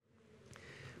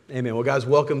Amen. Well, guys,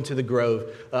 welcome to the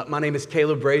Grove. My name is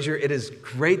Caleb Brazier. It is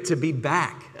great to be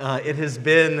back. It has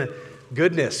been,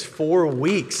 4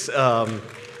 weeks. The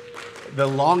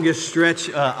longest stretch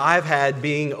I've had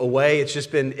being away. It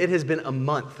has been a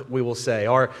month, we will say.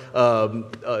 Our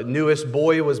newest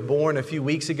boy was born a few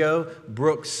weeks ago.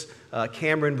 Brooks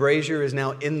Cameron Brazier is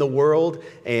now in the world,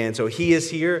 and so he is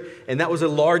here, and that was a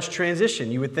large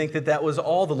transition. You would think that that was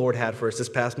all the Lord had for us this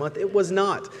past month. It was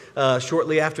not.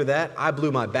 Shortly after that, I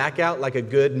blew my back out like a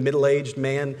good middle-aged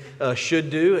man should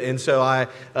do, and so I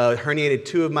herniated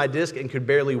 2 of my discs and could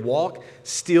barely walk.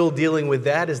 Still dealing with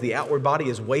that as the outward body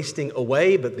is wasting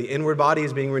away, but the inward body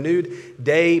is being renewed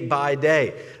day by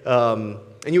day.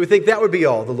 And you would think that would be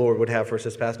all the Lord would have for us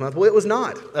this past month. Well, it was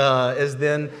not. As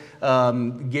then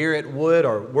Garrett Wood,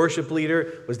 our worship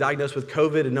leader, was diagnosed with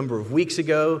COVID a number of weeks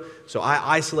ago. So I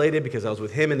isolated because I was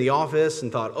with him in the office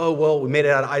and thought, oh, well, we made it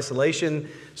out of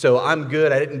isolation, so I'm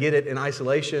good. I didn't get it in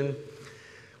isolation.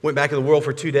 Went back in the world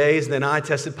for 2 days, and then I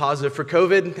tested positive for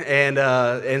COVID,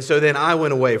 and so then I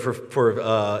went away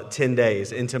for 10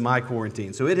 days into my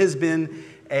quarantine. So it has been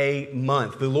a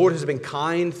month. The Lord has been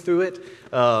kind through it.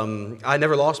 I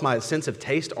never lost my sense of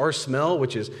taste or smell,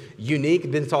 which is unique.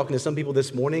 I've been talking to some people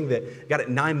this morning that got it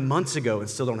 9 months ago and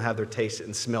still don't have their taste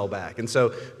and smell back. And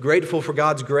so grateful for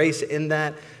God's grace in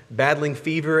that. Battling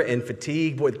fever and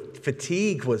fatigue. Boy,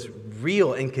 fatigue was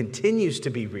real and continues to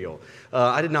be real.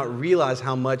 I did not realize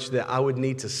how much that I would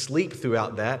need to sleep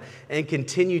throughout that and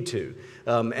continue to.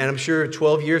 And I'm sure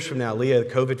 12 years from now, Leah,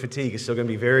 COVID fatigue is still going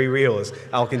to be very real as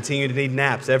I'll continue to need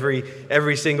naps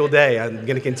every single day. I'm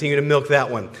going to continue to milk that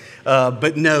one.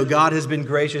 But no, God has been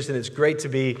gracious, and it's great to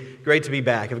be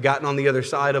back. I've gotten on the other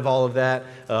side of all of that.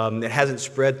 It hasn't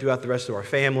spread throughout the rest of our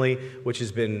family, which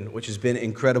has been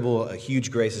incredible, a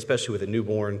huge grace, especially with a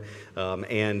newborn.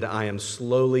 And I am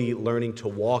slowly learning to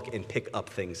walk and pick up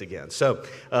things again. So,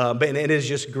 but it is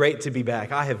just great to be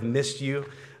back. I have missed you.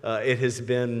 It has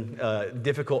been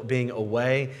difficult being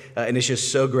away, and it's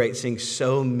just so great seeing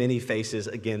so many faces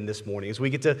again this morning. As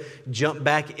we get to jump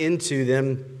back into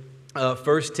them,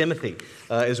 1 Timothy,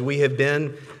 as we have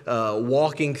been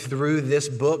walking through this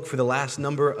book for the last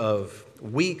number of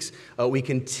weeks, we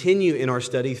continue in our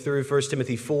study through 1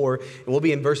 Timothy 4, and we'll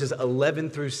be in verses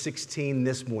 11 through 16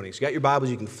 this morning. So you got your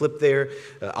Bibles, you can flip there.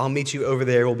 I'll meet you over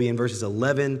there. We'll be in verses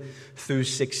 11 through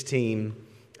 16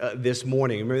 this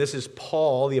morning. Remember, this is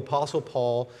Paul, the Apostle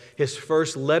Paul, his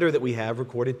first letter that we have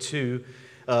recorded to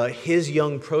his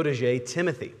young protege,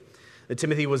 Timothy.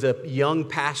 Timothy was a young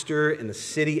pastor in the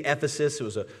city Ephesus. It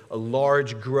was a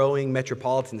large, growing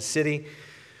metropolitan city.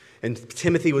 And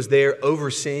Timothy was there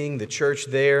overseeing the church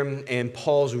there. And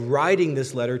Paul's writing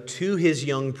this letter to his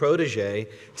young protege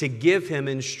to give him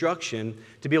instruction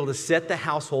to be able to set the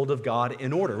household of God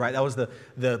in order, right? That was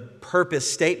the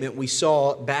purpose statement we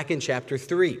saw back in chapter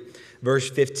 3, verse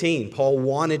 15. Paul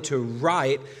wanted to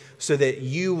write so that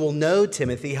you will know,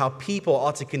 Timothy, how people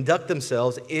ought to conduct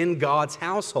themselves in God's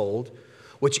household,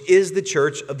 which is the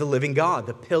church of the living God,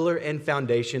 the pillar and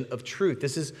foundation of truth.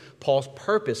 This is Paul's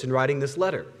purpose in writing this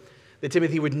letter, that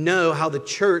Timothy would know how the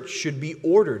church should be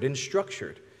ordered and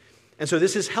structured. And so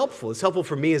this is helpful. It's helpful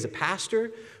for me as a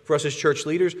pastor, for us as church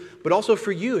leaders, but also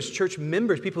for you as church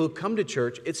members, people who come to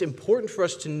church. It's important for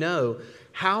us to know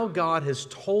how God has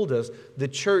told us the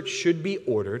church should be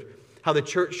ordered, how the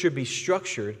church should be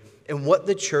structured, and what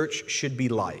the church should be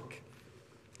like.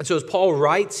 And so as Paul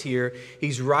writes here,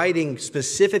 he's writing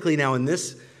specifically now in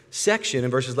this section,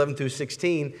 in verses 11 through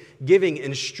 16, giving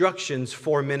instructions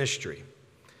for ministry.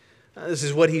 This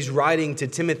is what he's writing to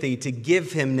Timothy to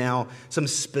give him now some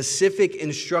specific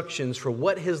instructions for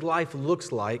what his life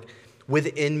looks like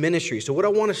within ministry. So what I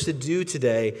want us to do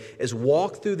today is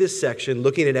walk through this section,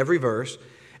 looking at every verse,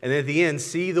 and then at the end,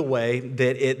 see the way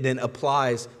that it then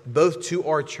applies both to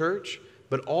our church,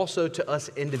 but also to us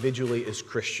individually as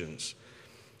Christians.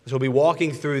 So we'll be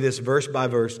walking through this verse by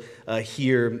verse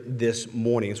here this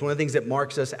morning. It's one of the things that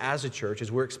marks us as a church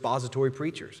is we're expository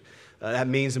preachers. That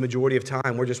means the majority of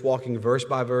time we're just walking verse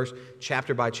by verse,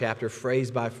 chapter by chapter,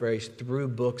 phrase by phrase through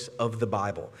books of the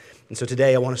Bible. And so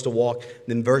today I want us to walk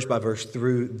then verse by verse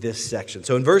through this section.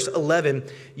 So in verse 11,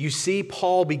 you see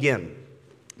Paul begin.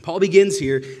 Paul begins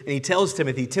here and he tells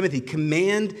Timothy, Timothy,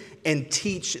 command and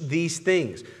teach these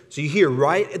things. So you hear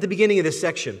right at the beginning of this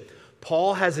section,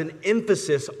 Paul has an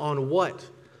emphasis on what?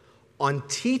 On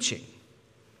teaching,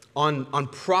 on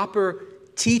proper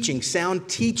teaching, sound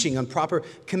teaching, on proper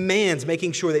commands,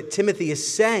 making sure that Timothy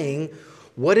is saying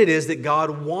what it is that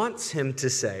God wants him to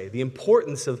say, the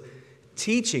importance of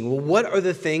teaching. Well, what are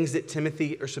the things that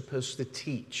Timothy are supposed to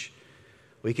teach?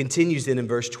 Well, he continues then in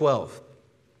verse 12.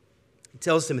 He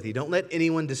tells Timothy, don't let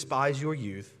anyone despise your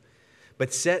youth,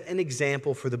 but set an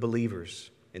example for the believers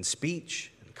in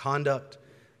speech and conduct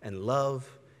and love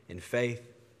and faith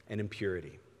and in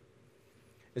purity.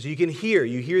 And so you hear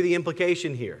the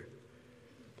implication here.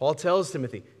 Paul tells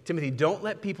Timothy, don't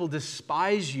let people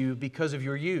despise you because of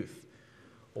your youth.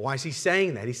 Well, why is he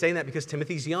saying that? He's saying that because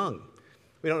Timothy's young.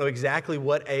 We don't know exactly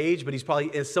what age, but he's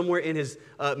probably somewhere in his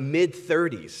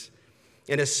mid-30s.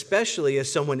 And especially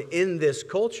as someone in this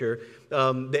culture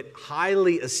that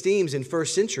highly esteems in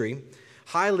first century,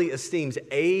 highly esteems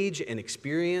age and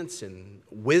experience and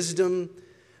wisdom,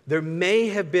 there may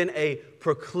have been a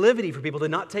proclivity for people to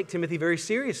not take Timothy very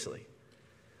seriously.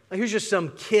 Like, here's just some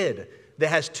kid that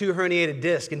has 2 herniated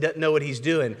discs and doesn't know what he's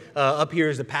doing up here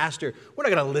as the pastor. We're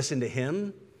not going to listen to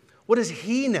him. What does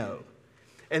he know?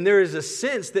 And there is a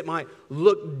sense that might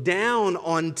look down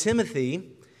on Timothy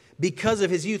because of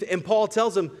his youth. And Paul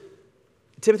tells him,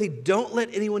 Timothy, don't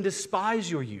let anyone despise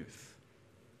your youth.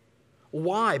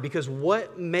 Why? Because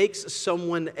what makes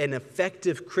someone an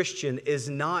effective Christian is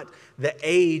not the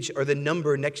age or the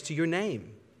number next to your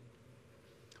name.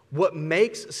 What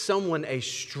makes someone a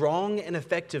strong and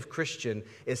effective Christian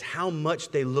is how much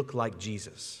they look like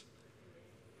Jesus.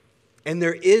 And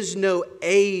there is no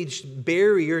age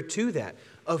barrier to that.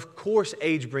 Of course,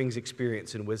 age brings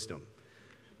experience and wisdom.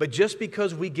 But just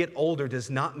because we get older does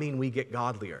not mean we get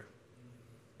godlier.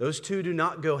 Those two do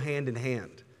not go hand in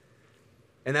hand.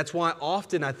 And that's why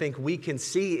often I think we can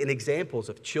see in examples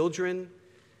of children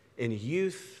and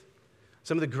youth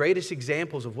some of the greatest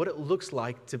examples of what it looks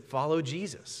like to follow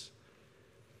Jesus.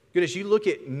 Goodness, you look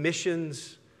at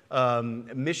missions. I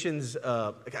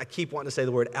keep wanting to say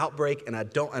the word outbreak, and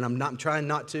I'm trying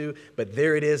not to, but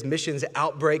there it is. Missions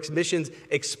outbreaks, missions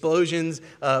explosions,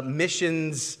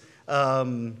 missions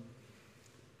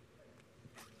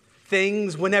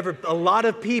things whenever a lot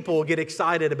of people get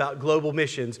excited about global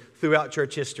missions throughout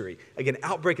church history. Again,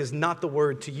 outbreak is not the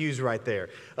word to use right there.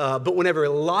 But whenever a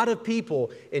lot of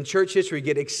people in church history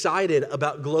get excited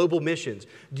about global missions,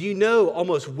 do you know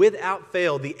almost without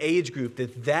fail the age group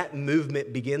that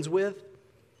movement begins with?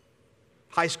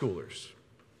 High schoolers,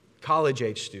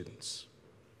 college-age students.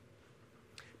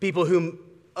 People whom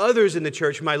others in the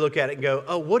church might look at it and go,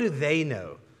 oh, what do they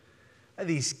know?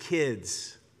 These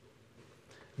kids.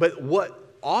 But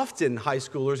what often high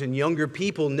schoolers and younger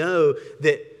people know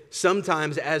that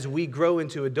sometimes as we grow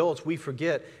into adults, we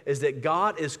forget is that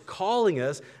God is calling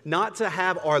us not to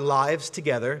have our lives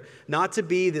together, not to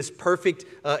be this perfect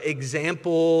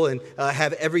example and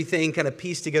have everything kind of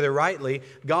pieced together rightly.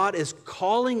 God is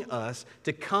calling us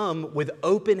to come with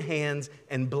open hands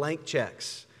and blank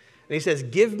checks. And he says,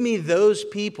 give me those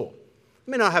people.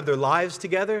 They may not have their lives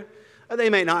together. They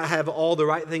may not have all the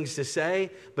right things to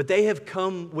say, but they have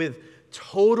come with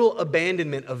total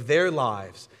abandonment of their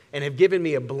lives and have given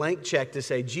me a blank check to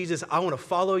say, Jesus, I want to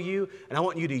follow you and I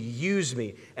want you to use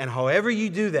me. And however you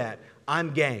do that,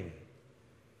 I'm game.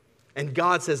 And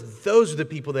God says, those are the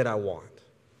people that I want.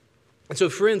 And so,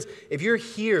 friends, if you're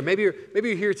here, maybe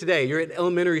you're here today, you're in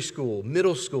elementary school,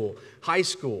 middle school, high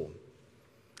school.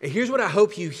 And here's what I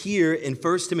hope you hear in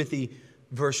 1 Timothy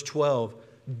verse 12.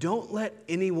 Don't let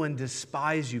anyone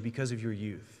despise you because of your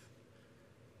youth.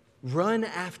 Run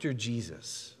after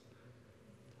Jesus.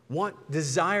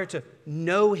 Desire to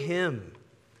know Him,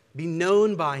 be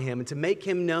known by Him, and to make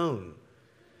Him known.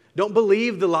 Don't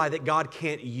believe the lie that God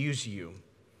can't use you.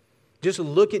 Just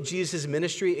look at Jesus'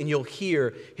 ministry and you'll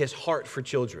hear His heart for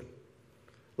children.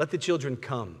 Let the children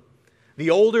come. The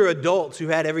older adults who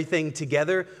had everything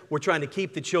together were trying to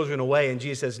keep the children away, and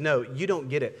Jesus says, no, you don't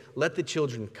get it. Let the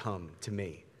children come to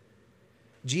me.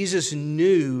 Jesus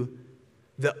knew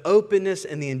the openness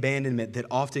and the abandonment that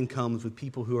often comes with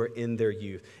people who are in their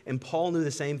youth. And Paul knew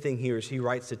the same thing here as he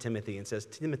writes to Timothy and says,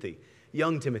 Timothy,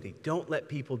 young Timothy, don't let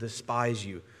people despise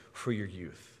you for your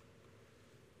youth.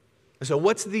 And so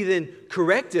what's the then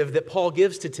corrective that Paul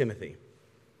gives to Timothy?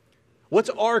 What's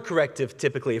our corrective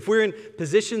typically? If we're in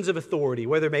positions of authority,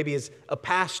 whether maybe as a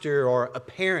pastor or a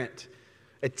parent,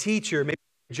 a teacher, maybe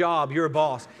your job, you're a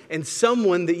boss, and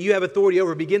someone that you have authority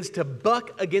over begins to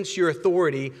buck against your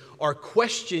authority or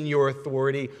question your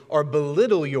authority or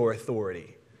belittle your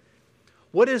authority.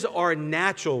 What is our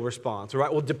natural response? All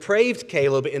right, well, depraved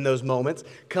Caleb in those moments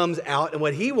comes out, and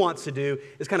what he wants to do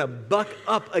is kind of buck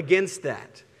up against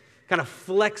that, kind of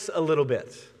flex a little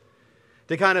bit.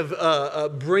 To kind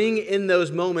of bring in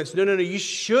those moments, no, you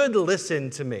should listen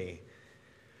to me.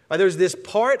 There's this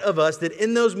part of us that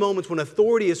in those moments when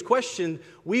authority is questioned,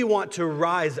 we want to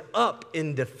rise up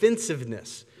in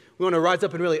defensiveness. We want to rise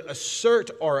up and really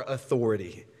assert our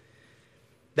authority.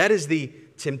 That is the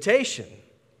temptation.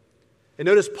 And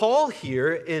notice Paul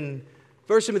here in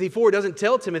 1 Timothy 4 doesn't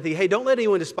tell Timothy, hey, don't let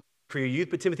anyone despise for your youth,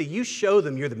 but Timothy, you show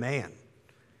them you're the man.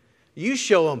 You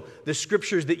show them the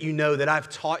scriptures that you know, that I've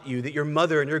taught you, that your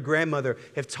mother and your grandmother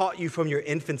have taught you from your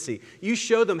infancy. You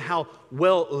show them how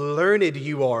well learned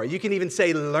you are. You can even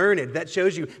say learned. That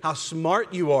shows you how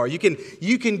smart you are. You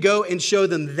can go and show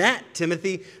them that,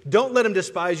 Timothy. Don't let them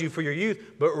despise you for your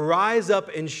youth, but rise up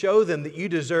and show them that you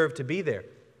deserve to be there.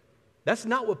 That's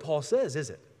not what Paul says, is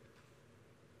it?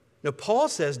 No, Paul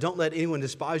says, don't let anyone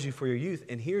despise you for your youth,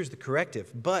 and here's the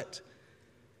corrective. But,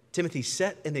 Timothy,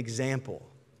 set an example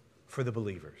for the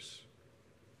believers.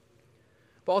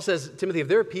 Paul says, Timothy, if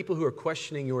there are people who are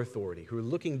questioning your authority, who are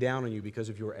looking down on you because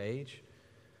of your age,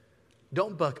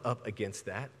 don't buck up against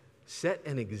that. Set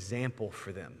an example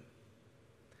for them.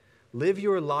 Live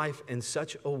your life in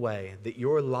such a way that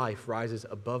your life rises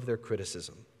above their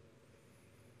criticism.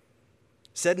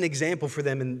 Set an example for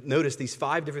them, and notice these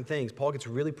 5 different things. Paul gets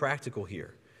really practical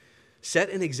here. Set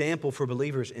an example for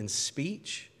believers in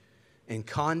speech, in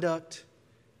conduct,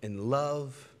 in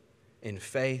love, in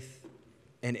faith,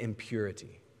 and in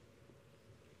purity.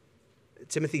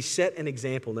 Timothy, set an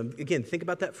example. Now, again, think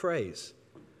about that phrase.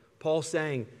 Paul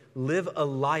saying, live a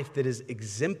life that is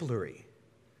exemplary,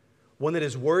 one that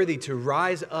is worthy to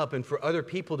rise up and for other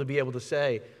people to be able to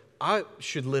say, I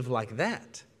should live like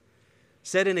that.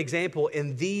 Set an example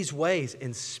in these ways,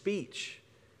 in speech,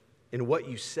 in what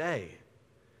you say.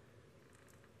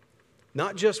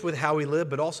 Not just with how we live,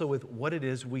 but also with what it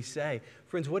is we say.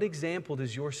 Friends, what example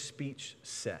does your speech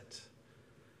set?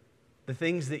 The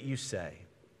things that you say,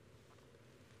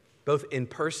 both in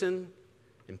person,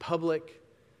 in public,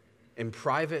 in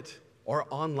private, or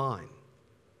online.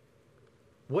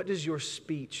 What does your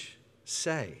speech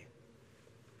say?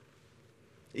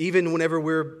 Even whenever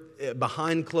we're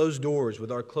behind closed doors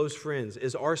with our close friends,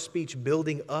 is our speech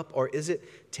building up or is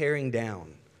it tearing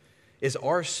down? Is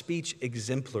our speech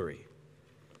exemplary?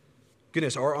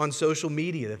 Goodness, or on social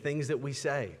media, the things that we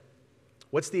say.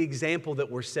 What's the example that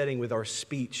we're setting with our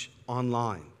speech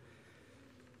online?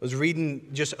 I was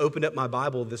just opened up my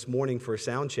Bible this morning for a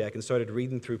sound check and started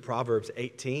reading through Proverbs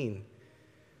 18. And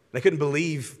I couldn't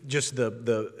believe just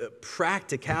the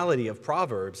practicality of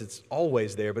Proverbs. It's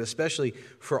always there, but especially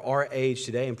for our age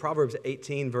today. In Proverbs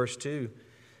 18, verse 2,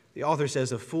 the author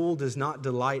says, "A fool does not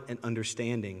delight in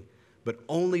understanding, but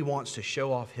only wants to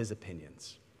show off his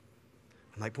opinions."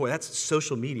 I'm like, boy, that's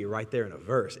social media right there in a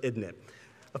verse, isn't it?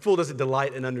 A fool doesn't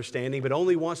delight in understanding, but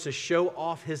only wants to show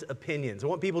off his opinions. I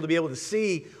want people to be able to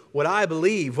see what I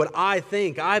believe, what I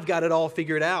think. I've got it all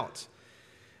figured out.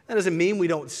 That doesn't mean we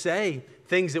don't say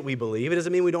things that we believe. It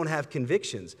doesn't mean we don't have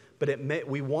convictions, but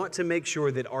we want to make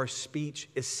sure that our speech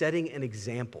is setting an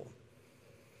example.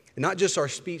 And not just our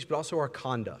speech, but also our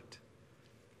conduct.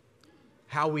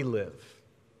 How we live,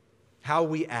 how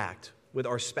we act with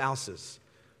our spouses,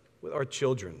 with our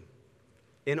children,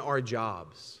 in our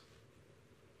jobs,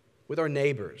 with our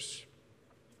neighbors.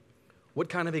 What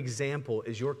kind of example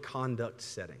is your conduct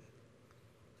setting?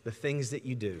 The things that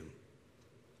you do.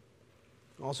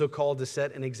 Also called to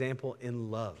set an example in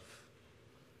love.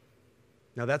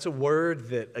 Now that's a word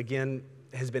that, again,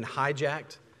 has been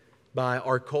hijacked by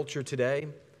our culture today.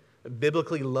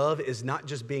 Biblically, love is not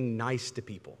just being nice to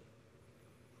people.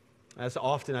 That's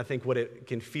often, I think, what it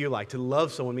can feel like. To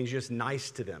love someone means you're just nice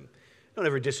to them. You don't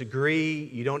ever disagree.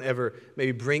 You don't ever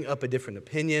maybe bring up a different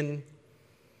opinion.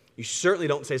 You certainly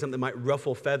don't say something that might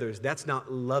ruffle feathers. That's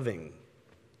not loving.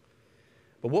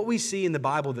 But what we see in the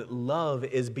Bible, that love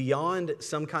is beyond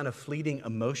some kind of fleeting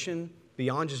emotion,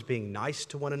 beyond just being nice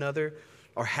to one another,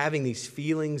 or having these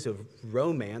feelings of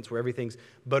romance where everything's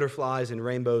butterflies and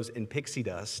rainbows and pixie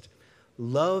dust.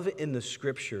 Love in the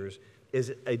Scriptures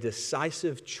is a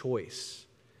decisive choice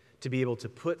to be able to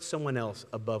put someone else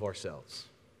above ourselves.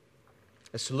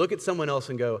 It's to look at someone else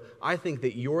and go, I think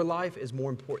that your life is more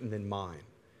important than mine.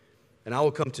 And I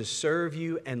will come to serve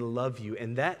you and love you.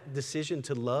 And that decision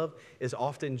to love is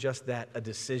often just that, a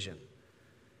decision.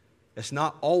 It's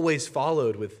not always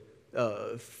followed with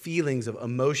feelings of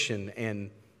emotion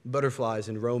and butterflies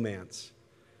and romance.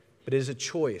 But it is a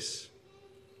choice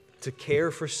to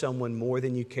care for someone more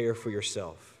than you care for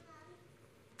yourself.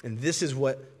 And this is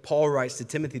what Paul writes to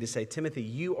Timothy to say, Timothy,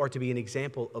 you are to be an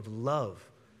example of love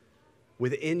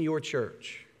within your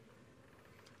church.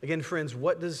 Again, friends,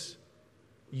 what does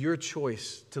your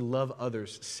choice to love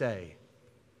others say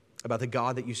about the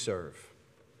God that you serve?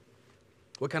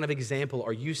 What kind of example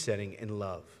are you setting in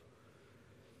love?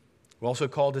 We're also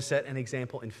called to set an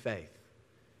example in faith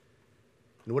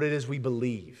and what it is we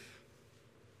believe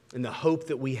and the hope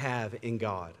that we have in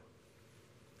God.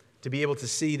 To be able to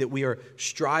see that we are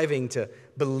striving to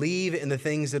believe in the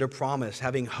things that are promised,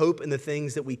 having hope in the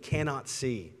things that we cannot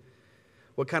see.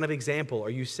 What kind of example are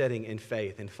you setting in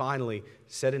faith? And finally,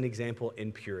 set an example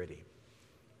in purity.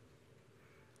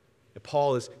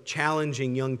 Paul is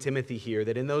challenging young Timothy here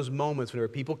that in those moments whenever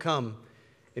people come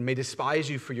and may despise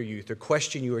you for your youth or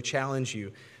question you or challenge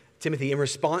you, Timothy, in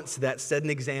response to that, set an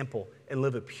example and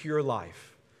live a pure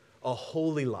life, a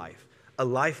holy life, a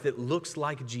life that looks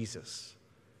like Jesus.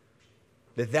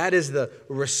 That is the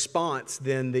response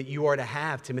then that you are to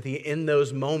have, Timothy, in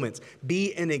those moments.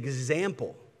 Be an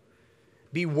example.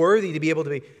 Be worthy to be able to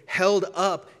be held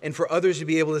up and for others to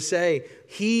be able to say,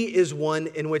 he is one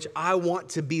in which I want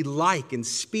to be like in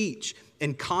speech,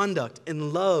 in conduct,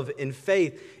 in love, in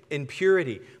faith, in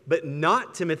purity. But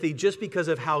not, Timothy, just because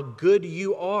of how good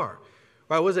you are.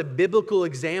 Right? What does a biblical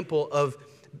example of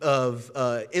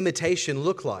imitation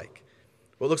look like?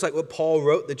 Well, it looks like what Paul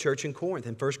wrote the church in Corinth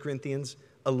in 1 Corinthians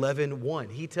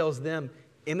 11:1. He tells them,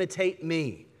 imitate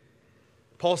me.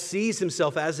 Paul sees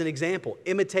himself as an example.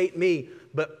 Imitate me,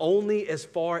 but only as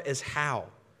far as how.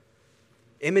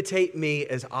 Imitate me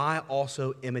as I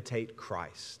also imitate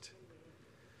Christ.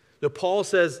 So Paul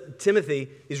says, Timothy,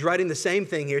 he's writing the same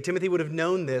thing here. Timothy would have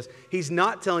known this. He's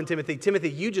not telling Timothy,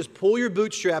 Timothy, you just pull your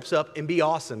bootstraps up and be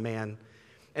awesome, man.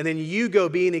 And then you go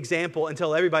be an example and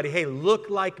tell everybody, hey,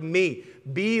 look like me.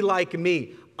 Be like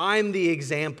me. I'm the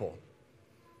example.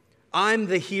 I'm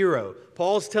the hero.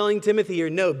 Paul's telling Timothy here,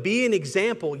 no, be an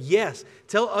example, yes.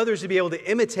 Tell others to be able to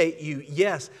imitate you,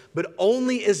 yes. But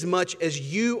only as much as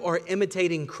you are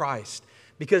imitating Christ.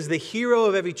 Because the hero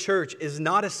of every church is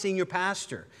not a senior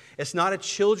pastor. It's not a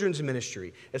children's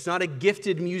ministry. It's not a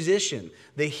gifted musician.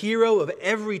 The hero of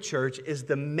every church is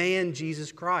the man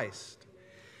Jesus Christ.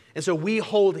 And so we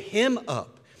hold him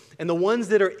up. And the ones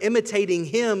that are imitating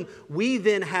him, we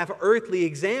then have earthly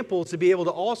examples to be able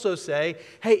to also say,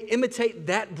 hey, imitate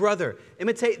that brother,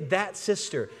 imitate that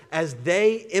sister as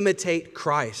they imitate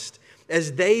Christ.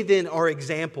 As they then are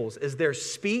examples, as their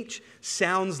speech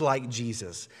sounds like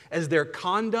Jesus, as their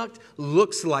conduct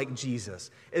looks like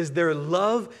Jesus, as their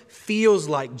love feels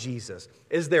like Jesus,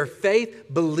 as their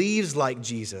faith believes like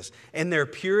Jesus, and their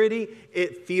purity,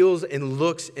 it feels and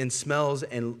looks and smells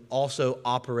and also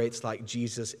operates like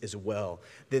Jesus as well.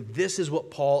 That this is what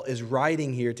Paul is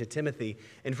writing here to Timothy.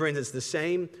 And friends, it's the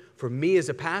same for me as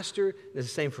a pastor, it's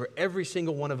the same for every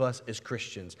single one of us as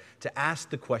Christians, to ask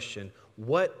the question,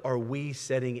 what are we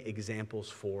setting examples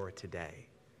for today?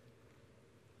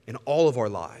 In all of our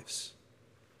lives.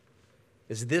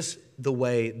 Is this the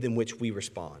way in which we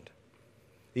respond?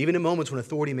 Even in moments when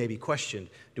authority may be questioned,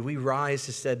 do we rise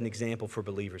to set an example for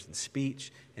believers in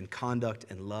speech, in conduct,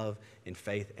 in love, in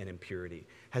faith, and in purity?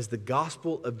 Has the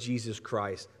gospel of Jesus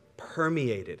Christ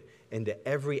permeated into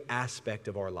every aspect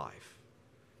of our life?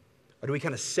 Or do we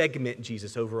kind of segment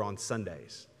Jesus over on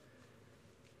Sundays?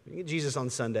 We get Jesus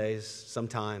on Sundays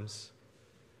sometimes,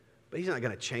 but he's not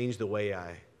going to change the way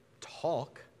I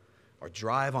talk or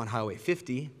drive on Highway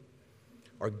 50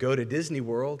 or go to Disney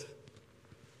World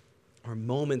or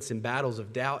moments and battles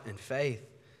of doubt and faith.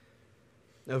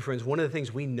 No, friends, one of the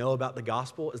things we know about the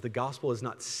gospel is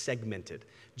not segmented.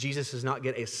 Jesus does not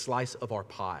get a slice of our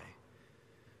pie.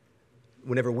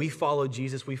 Whenever we follow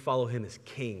Jesus, we follow him as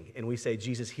king, and we say,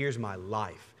 Jesus, here's my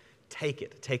life. Take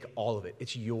it. Take all of it.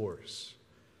 It's yours.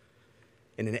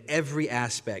 And in every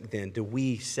aspect, then, do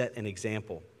we set an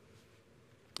example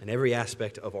in every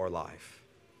aspect of our life.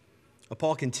 Well,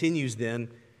 Paul continues then,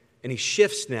 and he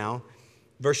shifts now.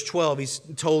 Verse 12, he's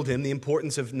told him the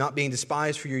importance of not being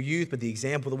despised for your youth, but the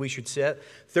example that we should set.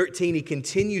 13, he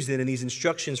continues then in these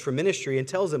instructions for ministry and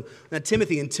tells him, now,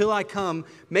 Timothy, until I come,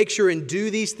 make sure and do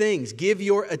these things. Give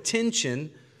your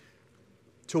attention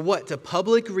to what? To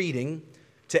public reading,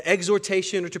 to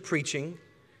exhortation or to preaching,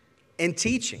 and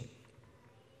teaching.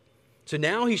 So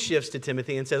now he shifts to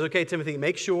Timothy and says, okay, Timothy,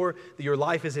 make sure that your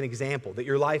life is an example, that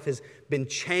your life has been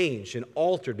changed and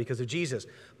altered because of Jesus.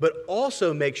 But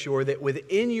also make sure that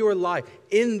within your life,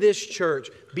 in this church,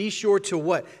 be sure to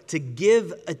what? To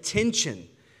give attention,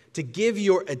 to give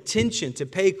your attention, to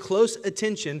pay close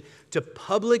attention to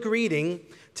public reading,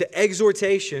 to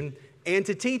exhortation, and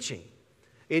to teaching.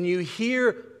 And you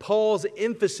hear Paul's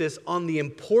emphasis on the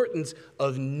importance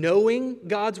of knowing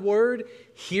God's word,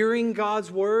 hearing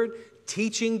God's word,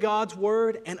 teaching God's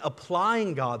word, and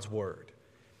applying God's word.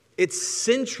 It's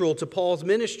central to Paul's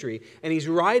ministry. And he's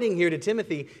writing here to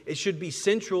Timothy, it should be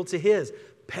central to his.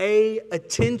 Pay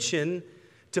attention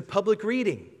to public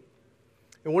reading.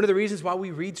 And one of the reasons why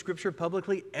we read Scripture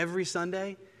publicly every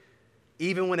Sunday,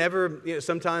 even whenever,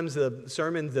 sometimes the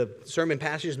sermon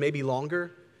passages may be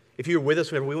longer. If you were with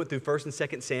us whenever we went through 1 and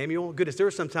 2 Samuel, goodness, there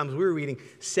were sometimes we were reading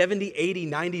 70, 80,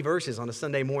 90 verses on a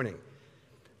Sunday morning.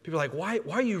 People are like, why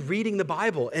are you reading the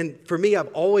Bible? And for me,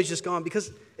 I've always just gone,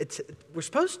 because we're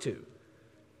supposed to.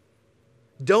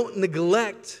 Don't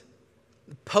neglect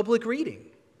public reading.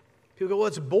 People go, well,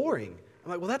 it's boring.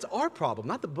 I'm like, well, that's our problem,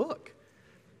 not the book.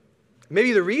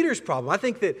 Maybe the reader's problem. I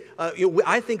think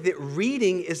that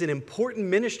reading is an important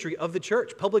ministry of the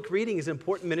church. Public reading is an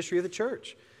important ministry of the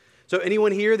church. So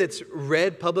anyone here that's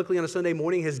read publicly on a Sunday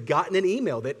morning has gotten an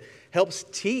email that helps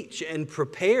teach and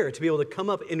prepare to be able to come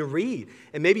up and read.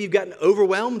 And maybe you've gotten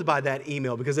overwhelmed by that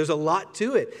email because there's a lot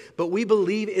to it. But we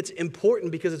believe it's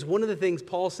important because it's one of the things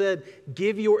Paul said,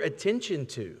 give your attention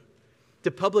to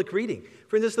public reading.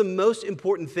 Friends, it's the most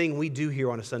important thing we do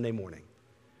here on a Sunday morning.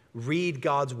 Read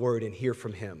God's word and hear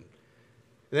from him.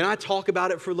 And then I talk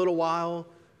about it for a little while.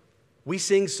 We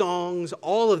sing songs.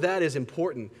 All of that is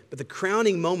important. But the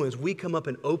crowning moment is we come up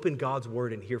and open God's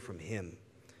word and hear from him.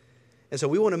 And so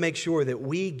we want to make sure that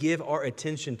we give our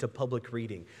attention to public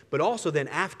reading. But also then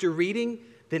after reading,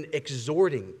 then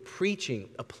exhorting, preaching,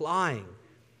 applying.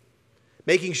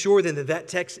 Making sure then that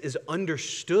text is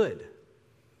understood.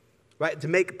 Right? To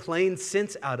make plain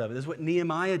sense out of it. This is what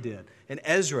Nehemiah did. And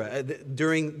Ezra,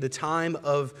 during the time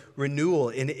of renewal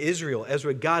in Israel,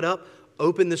 Ezra got up,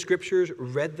 opened the scriptures,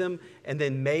 read them, and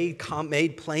then made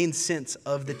plain sense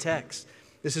of the text.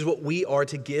 This is what we are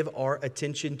to give our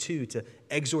attention to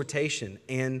exhortation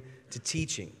and to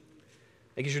teaching.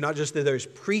 Making sure not just that there's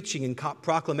preaching and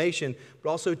proclamation, but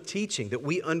also teaching, that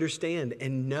we understand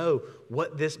and know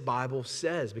what this Bible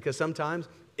says. Because sometimes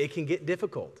it can get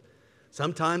difficult.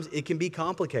 Sometimes it can be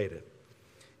complicated.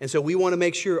 And so we want to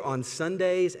make sure on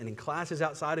Sundays and in classes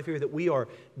outside of here that we are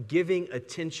giving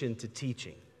attention to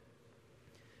teaching.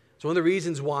 So one of the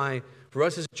reasons why for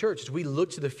us as a church, as we look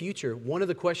to the future, one of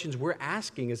the questions we're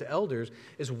asking as elders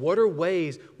is what are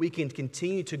ways we can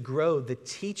continue to grow the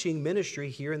teaching ministry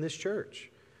here in this church?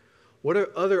 What are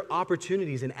other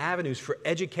opportunities and avenues for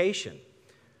education?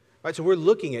 All right, so we're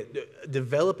looking at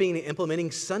developing and implementing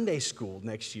Sunday school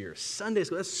next year. Sunday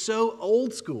school, that's so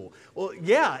old school. Well,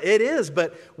 yeah, it is,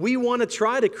 but we want to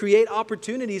try to create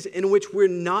opportunities in which we're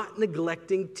not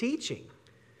neglecting teaching.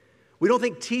 We don't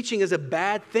think teaching is a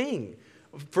bad thing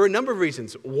for a number of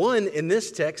reasons. One, in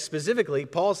this text specifically,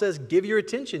 Paul says, give your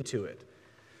attention to it.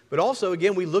 But also,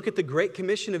 again, we look at the Great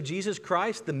Commission of Jesus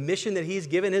Christ, the mission that he's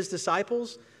given his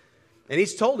disciples. And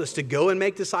he's told us to go and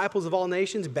make disciples of all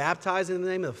nations, baptize in the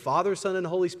name of the Father, Son, and the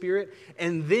Holy Spirit,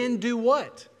 and then do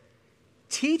what?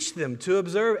 Teach them to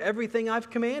observe everything I've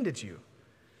commanded you.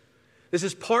 This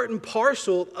is part and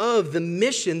parcel of the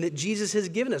mission that Jesus has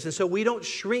given us. And so we don't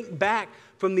shrink back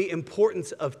from the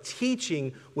importance of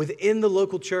teaching within the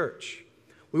local church.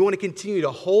 We want to continue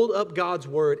to hold up God's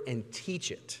word and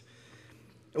teach it.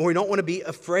 And we don't want to be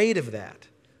afraid of that.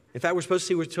 In fact, we're supposed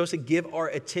to give our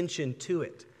attention to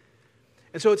it.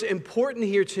 And so it's important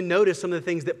here to notice some of the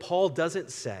things that Paul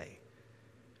doesn't say.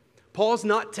 Paul's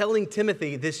not telling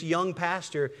Timothy, this young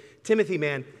pastor, Timothy,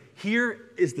 man, here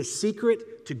is the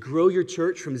secret to grow your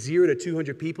church from 0 to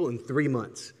 200 people in 3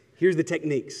 months. Here's the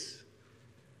techniques.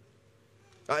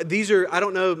 These are, I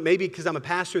don't know, maybe because I'm a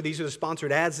pastor, these are the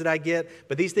sponsored ads that I get,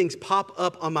 but these things pop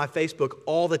up on my Facebook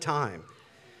all the time.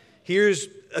 Here's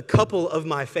a couple of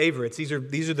my favorites. These are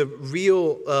the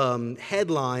real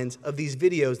headlines of these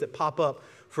videos that pop up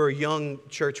for young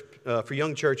churches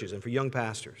and for young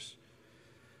pastors.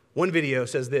 One video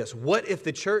says this: what if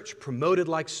the church promoted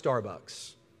like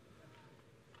Starbucks?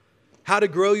 How to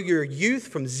grow your youth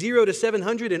from 0 to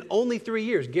 700 in only 3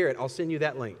 years. Garrett, I'll send you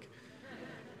that link.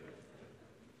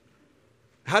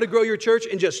 How to grow your church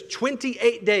in just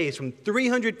 28 days from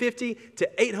 350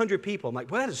 to 800 people. I'm like,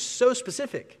 well, that is so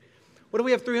specific. What if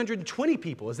we have 320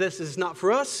 people? Is this not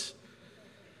for us?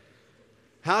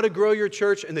 How to grow your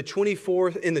church in the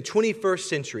 21st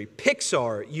century.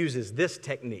 Pixar uses this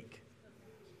technique.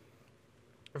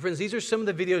 Friends, these are some of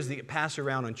the videos that get passed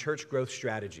around on church growth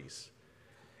strategies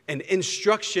and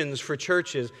instructions for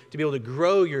churches to be able to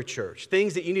grow your church.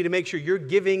 Things that you need to make sure you're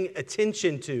giving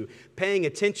attention to, paying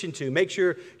attention to. Make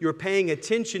sure you're paying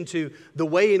attention to the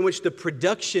way in which the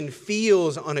production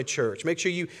feels on a church. Make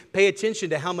sure you pay attention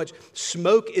to how much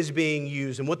smoke is being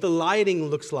used and what the lighting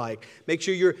looks like. Make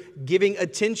sure you're giving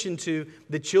attention to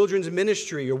the children's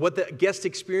ministry or what the guest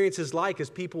experience is like as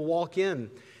people walk in.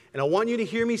 And I want you to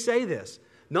hear me say this.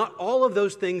 Not all of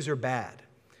those things are bad.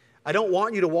 I don't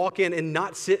want you to walk in and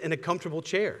not sit in a comfortable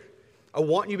chair. I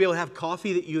want you to be able to have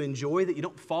coffee that you enjoy, that you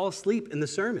don't fall asleep in the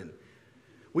sermon.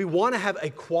 We want to have a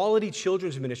quality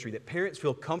children's ministry that parents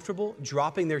feel comfortable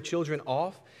dropping their children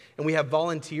off. And we have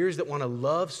volunteers that want to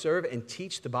love, serve, and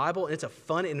teach the Bible. And it's a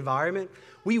fun environment.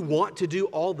 We want to do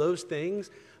all those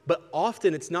things. But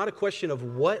often it's not a question of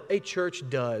what a church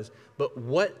does, but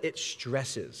what it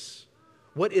stresses,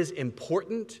 what is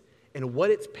important, and what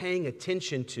it's paying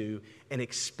attention to and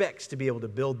expects to be able to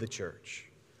build the church.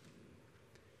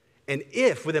 And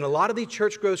if, within a lot of these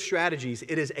church growth strategies,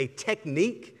 it is a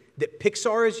technique that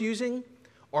Pixar is using,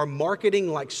 or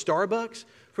marketing like Starbucks,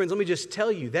 friends, let me just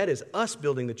tell you, that is us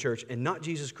building the church and not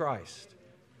Jesus Christ.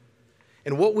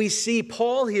 And what we see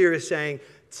Paul here is saying,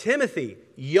 Timothy,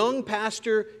 young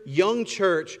pastor, young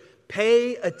church,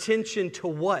 pay attention to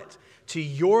what? To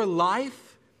your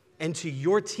life and to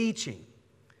your teaching.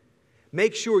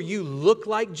 Make sure you look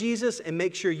like Jesus and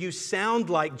make sure you sound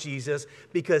like Jesus,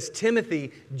 because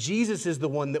Timothy, Jesus is the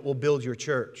one that will build your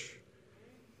church.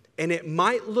 And it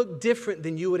might look different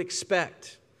than you would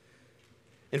expect.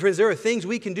 And friends, there are things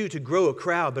we can do to grow a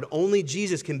crowd, but only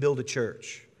Jesus can build a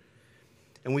church.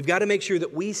 And we've got to make sure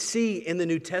that we see in the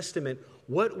New Testament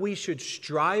what we should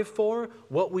strive for,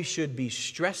 what we should be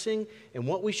stressing, and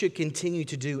what we should continue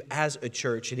to do as a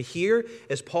church. And here,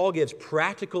 as Paul gives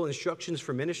practical instructions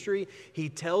for ministry, he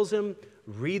tells them,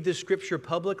 read the Scripture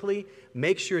publicly,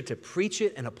 make sure to preach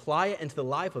it and apply it into the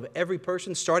life of every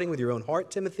person, starting with your own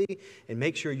heart, Timothy, and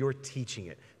make sure you're teaching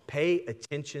it. Pay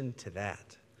attention to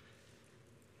that.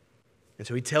 And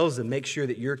so he tells them, make sure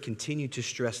that you're continue to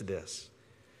stress this.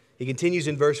 He continues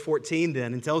in verse 14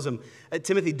 then and tells them,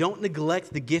 Timothy, don't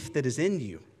neglect the gift that is in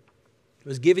you. It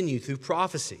was given you through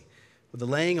prophecy, with the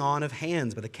laying on of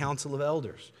hands by the council of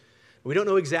elders. We don't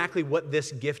know exactly what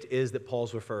this gift is that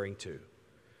Paul's referring to.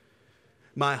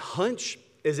 My hunch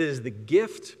is it is the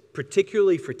gift,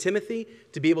 particularly for Timothy,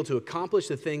 to be able to accomplish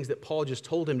the things that Paul just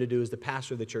told him to do as the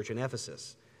pastor of the church in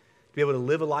Ephesus. To be able to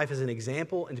live a life as an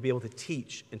example and to be able to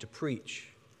teach and to preach.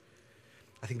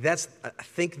 I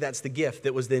think that's the gift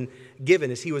that was then given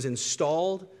as he was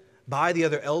installed by the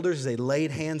other elders as they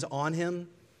laid hands on him.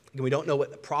 Again, we don't know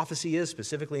what the prophecy is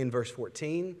specifically in verse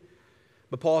 14.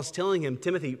 But Paul is telling him,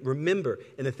 Timothy, remember,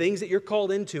 in the things that you're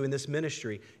called into in this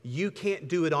ministry, you can't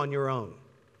do it on your own.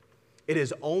 It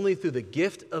is only through the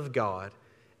gift of God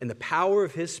and the power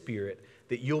of His Spirit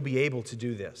that you'll be able to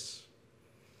do this.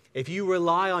 If you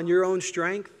rely on your own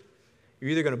strength, you're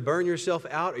either going to burn yourself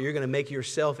out or you're going to make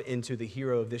yourself into the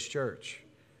hero of this church.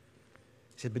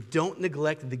 He said, but don't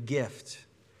neglect the gift,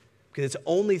 because it's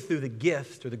only through the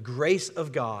gift or the grace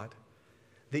of God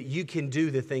that you can do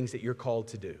the things that you're called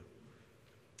to do.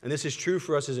 And this is true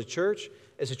for us as a church.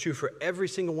 It's true for every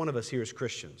single one of us here as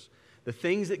Christians. The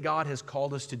things that God has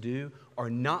called us to do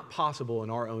are not possible in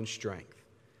our own strength.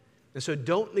 And so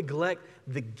don't neglect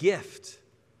the gift,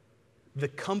 the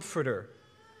comforter,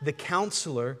 the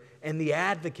counselor, and the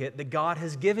advocate that God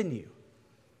has given you.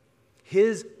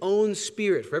 His own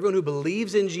Spirit. For everyone who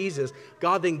believes in Jesus,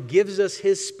 God then gives us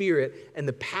His Spirit and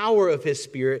the power of His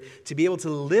Spirit to be able to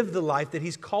live the life that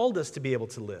He's called us to be able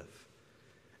to live.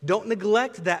 Don't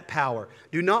neglect that power.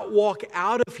 Do not walk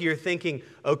out of here thinking,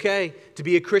 okay, to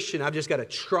be a Christian, I've just got to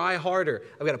try harder.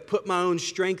 I've got to put my own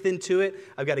strength into it.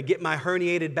 I've got to get my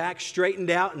herniated back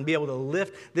straightened out and be able to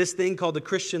lift this thing called the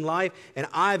Christian life. And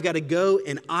I've got to go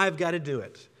and I've got to do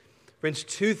it. Friends,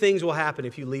 two things will happen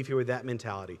if you leave here with that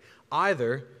mentality.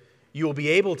 Either you will be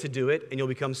able to do it and you'll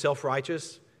become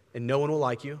self-righteous and no one will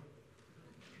like you.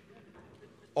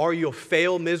 Or you'll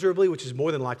fail miserably, which is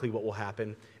more than likely what will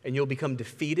happen, and you'll become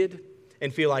defeated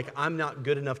and feel like I'm not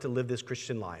good enough to live this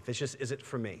Christian life. It's just, is it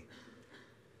for me?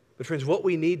 But friends, what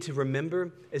we need to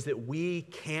remember is that we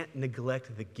can't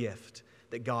neglect the gift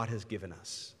that God has given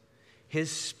us. His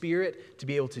Spirit to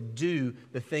be able to do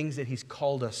the things that He's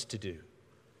called us to do.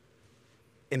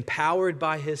 Empowered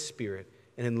by His Spirit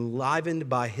and enlivened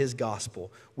by His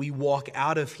gospel, we walk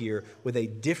out of here with a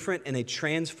different and a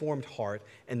transformed heart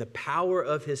and the power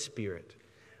of His Spirit,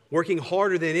 working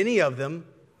harder than any of them,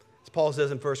 as Paul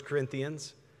says in 1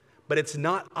 Corinthians, but it's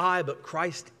not I, but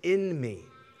Christ in me.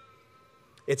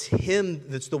 It's Him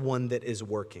that's the one that is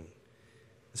working.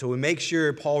 So we make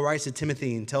sure, Paul writes to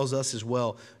Timothy and tells us as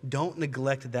well, don't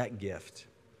neglect that gift.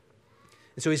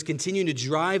 And so he's continuing to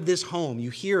drive this home. You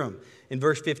hear him in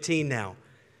verse 15 now.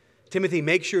 Timothy,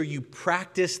 make sure you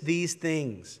practice these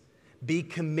things. Be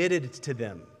committed to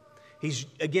them. He's,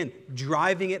 again,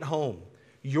 driving it home.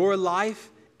 Your life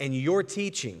and your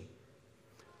teaching.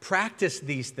 Practice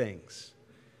these things.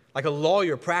 Like a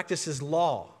lawyer practices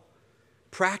law.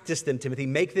 Practice them, Timothy.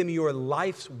 Make them your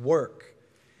life's work.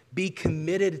 Be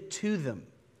committed to them.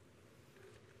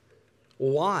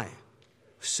 Why?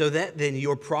 So that then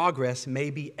your progress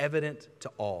may be evident to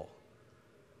all.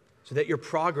 So that your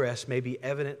progress may be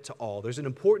evident to all. There's an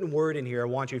important word in here I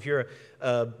want you, if you're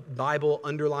a Bible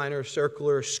underliner,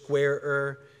 circler,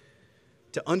 squarer,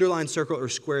 to underline, circle, or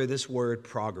square this word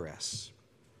progress.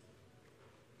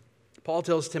 Paul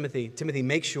tells Timothy,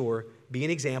 make sure, be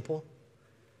an example.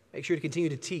 Make sure to continue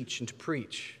to teach and to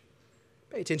preach.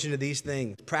 Pay attention to these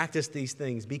things. Practice these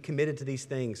things. Be committed to these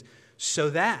things. So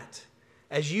that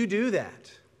as you do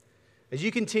that, as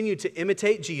you continue to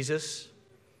imitate Jesus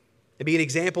and be an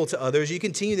example to others, you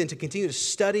continue to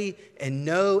study and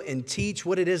know and teach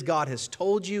what it is God has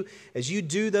told you. As you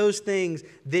do those things,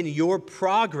 then your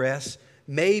progress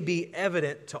may be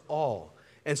evident to all.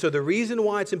 And so the reason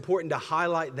why it's important to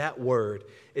highlight that word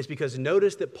is because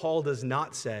notice that Paul does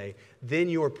not say, then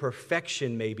your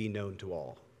perfection may be known to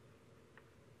all.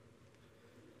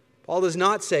 Paul does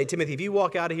not say, Timothy, if you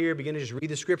walk out of here, begin to just read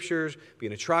the scriptures,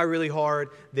 begin to try really hard,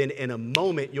 then in a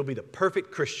moment you'll be the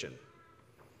perfect Christian.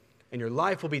 And your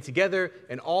life will be together,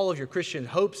 and all of your Christian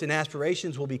hopes and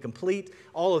aspirations will be complete.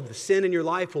 All of the sin in your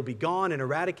life will be gone and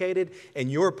eradicated, and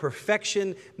your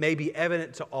perfection may be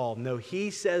evident to all. No,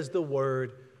 he says the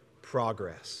word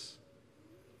progress.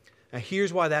 Now,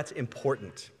 here's why that's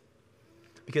important.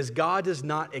 Because God does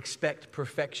not expect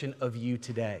perfection of you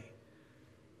today.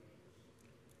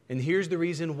 And here's the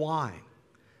reason why.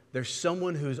 There's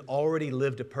someone who's already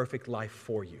lived a perfect life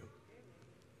for you.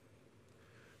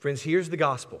 Friends, here's the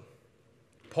gospel.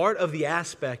 Part of the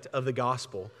aspect of the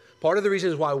gospel, part of the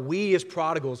reasons why we as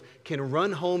prodigals can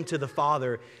run home to the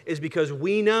Father is because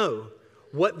we know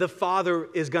what the Father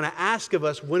is going to ask of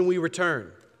us when we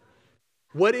return.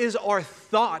 What is our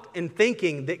thought and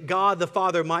thinking that God the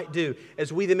Father might do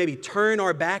as we then maybe turn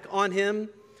our back on Him?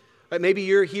 Right, maybe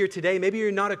you're here today, maybe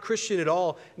you're not a Christian at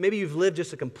all, maybe you've lived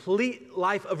just a complete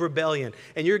life of rebellion,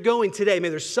 and you're going today, maybe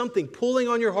there's something pulling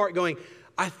on your heart going,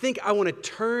 I think I want to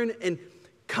turn and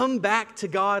come back to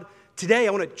God today.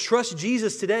 I want to trust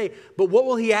Jesus today. But what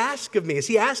will He ask of me? Is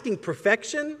He asking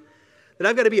perfection? That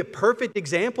I've got to be a perfect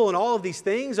example in all of these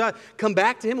things? I come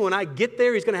back to Him. When I get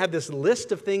there, He's going to have this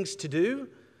list of things to do.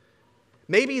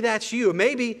 Maybe that's you. Or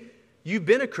maybe you've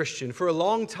been a Christian for a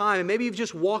long time, and maybe you've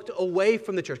just walked away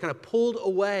from the church, kind of pulled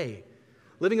away,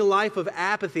 living a life of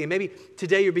apathy. And maybe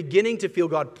today you're beginning to feel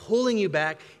God pulling you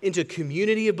back into a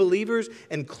community of believers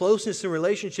and closeness and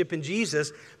relationship in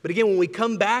Jesus. But again, when we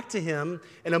come back to Him,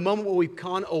 in a moment where we've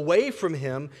gone away from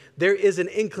Him, there is an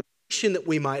inclination that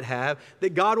we might have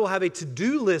that God will have a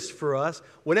to-do list for us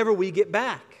whenever we get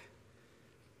back.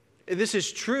 And this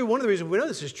is true. One of the reasons we know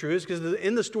this is true is because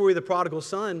in the story of the prodigal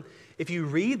son, if you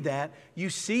read that, you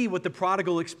see what the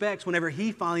prodigal expects whenever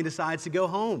he finally decides to go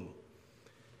home.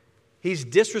 He's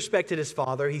disrespected his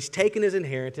father. He's taken his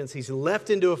inheritance. He's left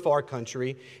into a far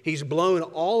country. He's blown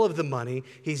all of the money.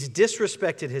 He's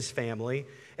disrespected his family.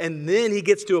 And then he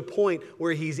gets to a point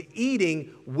where he's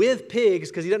eating with pigs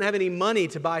because he doesn't have any money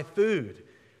to buy food.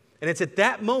 And it's at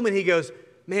that moment he goes,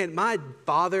 man, my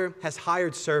father has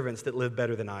hired servants that live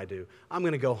better than I do. I'm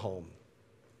going to go home.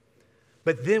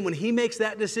 But then when he makes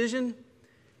that decision,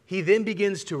 he then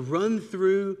begins to run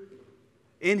through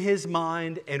in his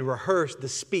mind and rehearse the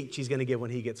speech he's going to give when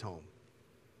he gets home.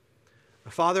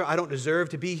 Father, I don't deserve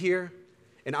to be here,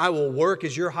 and I will work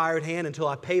as your hired hand until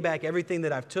I pay back everything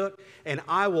that I've took, and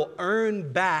I will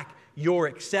earn back your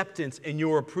acceptance and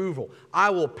your approval. I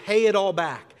will pay it all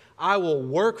back. I will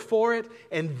work for it,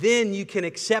 and then you can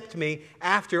accept me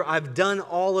after I've done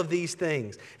all of these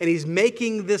things. And he's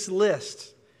making this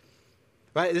list.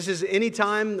 Right? This is any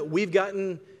time we've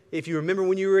gotten, if you remember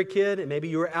when you were a kid and maybe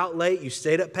you were out late, you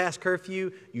stayed up past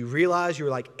curfew, you realize you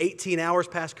were like 18 hours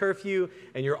past curfew,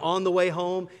 and you're on the way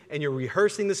home, and you're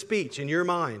rehearsing the speech in your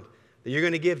mind that you're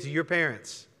going to give to your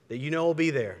parents that you know will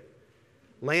be there.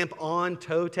 Lamp on,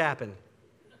 toe tapping.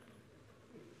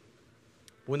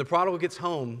 When the prodigal gets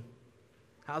home,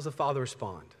 how does the father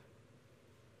respond?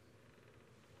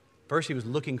 First, he was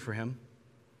looking for him.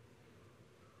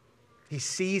 He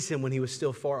sees him when he was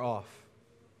still far off.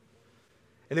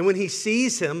 And then when he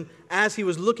sees him, as he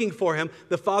was looking for him,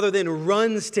 the father then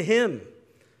runs to him,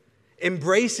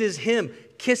 embraces him,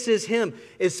 kisses him,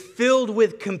 is filled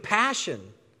with compassion,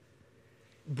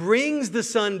 brings the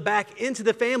son back into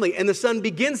the family, and the son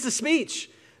begins the speech.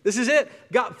 This is it.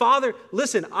 God, Father,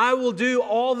 listen, I will do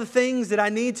all the things that I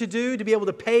need to do to be able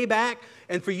to pay back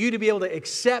and for you to be able to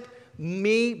accept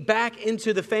me back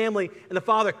into the family. And the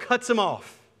father cuts him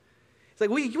off. It's like,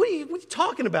 what are you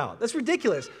talking about? That's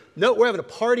ridiculous. No, we're having a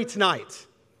party tonight.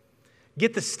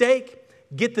 Get the steak,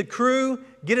 get the crew,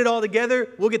 get it all together.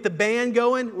 We'll get the band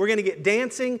going. We're going to get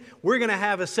dancing. We're going to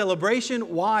have a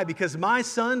celebration. Why? Because my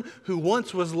son, who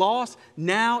once was lost,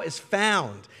 now is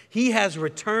found. He has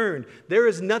returned. There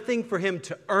is nothing for him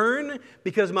to earn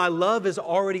because my love is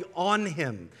already on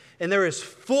him. And there is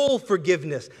full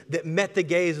forgiveness that met the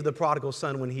gaze of the prodigal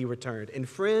son when he returned. And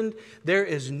friend, there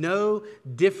is no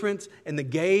difference in the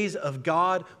gaze of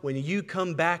God when you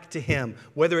come back to him,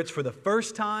 whether it's for the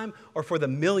first time or for the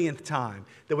millionth time.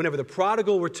 That whenever the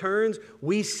prodigal returns,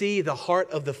 we see the heart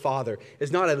of the Father.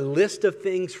 It's not a list of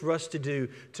things for us to do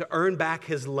to earn back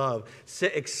his love,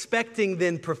 expecting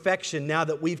then perfection now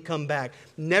that we've come back,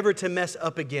 never to mess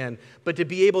up again, but to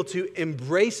be able to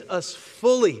embrace us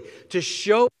fully, to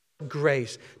show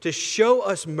grace, to show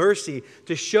us mercy,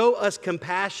 to show us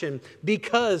compassion,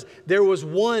 because there was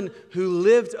one who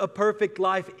lived a perfect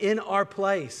life in our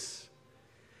place.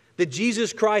 That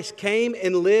Jesus Christ came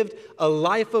and lived a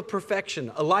life of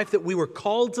perfection, a life that we were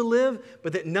called to live,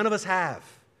 but that none of us have.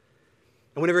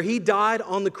 And whenever he died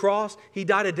on the cross, he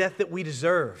died a death that we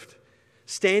deserved,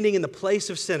 standing in the place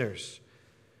of sinners.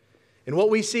 And what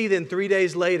we see then 3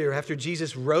 days later, after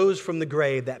Jesus rose from the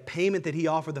grave, that payment that he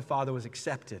offered the Father was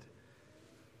accepted.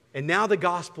 And now the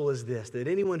gospel is this, that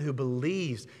anyone who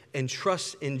believes and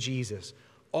trusts in Jesus,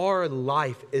 our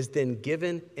life is then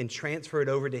given and transferred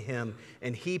over to him,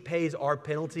 and he pays our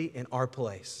penalty in our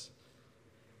place.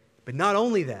 But not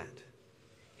only that,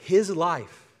 his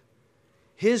life,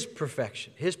 his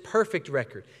perfection, his perfect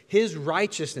record, his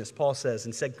righteousness, Paul says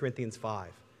in 2 Corinthians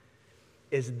 5,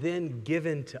 is then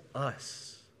given to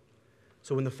us.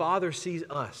 So when the Father sees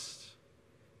us,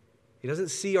 he doesn't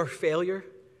see our failure.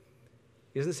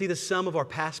 He doesn't see the sum of our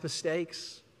past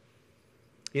mistakes.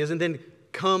 He doesn't then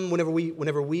come whenever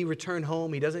we return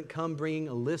home. He doesn't come bringing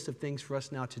a list of things for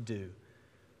us now to do.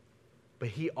 But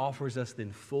he offers us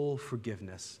then full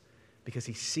forgiveness because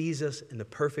he sees us in the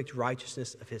perfect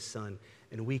righteousness of his Son,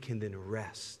 and we can then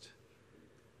rest.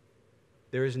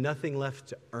 There is nothing left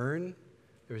to earn.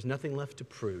 There is nothing left to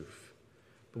prove.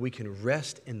 But we can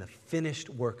rest in the finished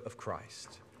work of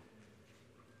Christ.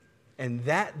 And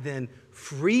that then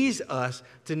frees us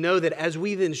to know that as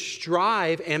we then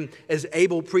strive, and as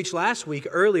Abel preached last week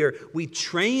earlier, we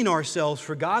train ourselves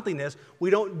for godliness. We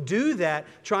don't do that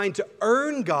trying to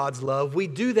earn God's love. We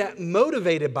do that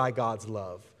motivated by God's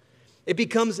love. It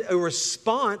becomes a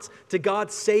response to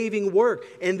God's saving work.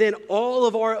 And then all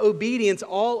of our obedience,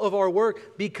 all of our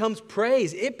work becomes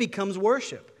praise. It becomes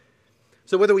worship.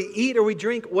 So whether we eat or we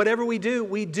drink, whatever we do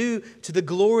to the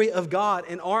glory of God.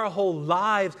 And our whole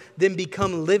lives then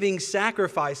become living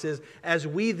sacrifices as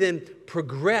we then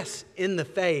progress in the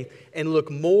faith and look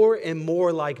more and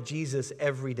more like Jesus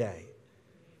every day.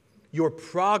 Your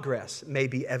progress may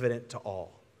be evident to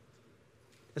all.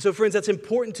 And so, friends, that's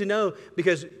important to know,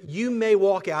 because you may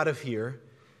walk out of here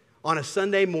on a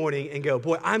Sunday morning and go,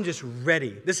 boy, I'm just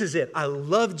ready. This is it. I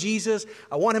love Jesus.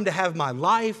 I want him to have my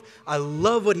life. I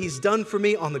love what he's done for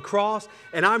me on the cross,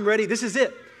 and I'm ready. This is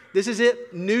it. This is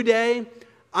it. New day.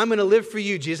 I'm going to live for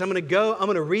you, Jesus. I'm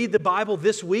going to read the Bible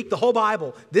this week, the whole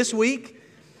Bible this week.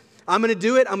 I'm going to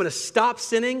do it. I'm going to stop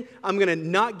sinning. I'm going to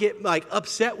not get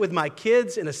upset with my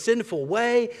kids in a sinful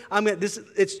way.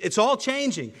 It's all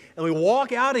changing. And we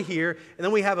walk out of here, and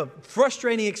then we have a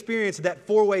frustrating experience at that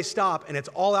four-way stop, and it's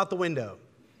all out the window.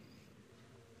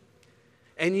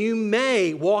 And you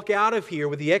may walk out of here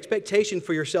with the expectation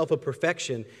for yourself of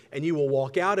perfection, and you will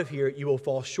walk out of here, you will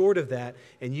fall short of that,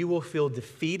 and you will feel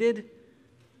defeated,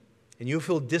 and you will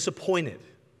feel disappointed.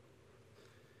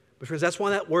 But friends, that's why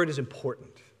that word is important.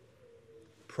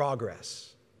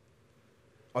 Progress.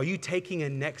 Are you taking a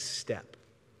next step?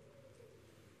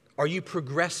 Are you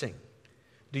progressing?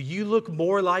 Do you look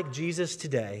more like Jesus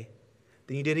today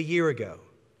than you did a year ago?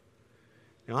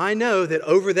 Now, I know that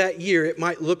over that year, it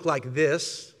might look like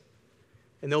this,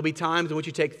 and there'll be times in which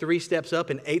you take 3 steps up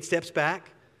and 8 steps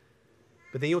back,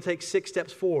 but then you'll take 6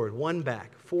 steps forward, 1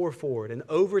 back, 4 forward, and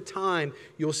over time,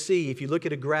 you'll see, if you look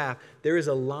at a graph, there is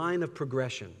a line of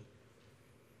progression.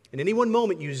 And any one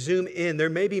moment you zoom in, there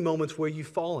may be moments where you've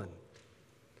fallen.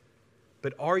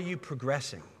 But are you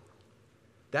progressing?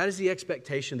 That is the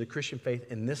expectation of the Christian faith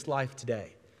in this life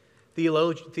today.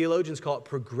 Theologians call it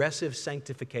progressive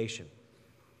sanctification.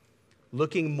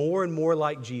 Looking more and more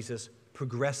like Jesus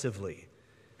progressively.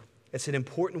 It's an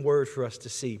important word for us to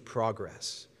see,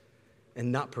 progress,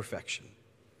 and not perfection.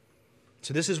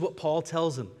 So this is what Paul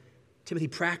tells them. Timothy,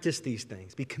 practice these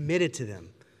things. Be committed to them,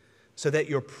 so that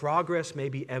your progress may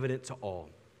be evident to all.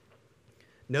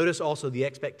 Notice also the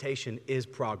expectation is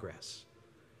progress.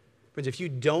 Friends, if you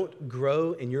don't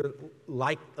grow in your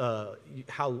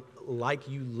how like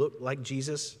you look like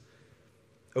Jesus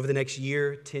over the next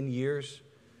year, 10 years,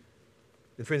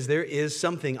 then friends, there is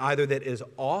something either that is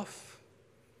off,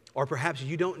 or perhaps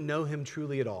you don't know him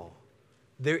truly at all.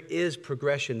 There is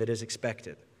progression that is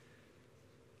expected,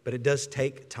 but it does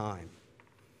take time.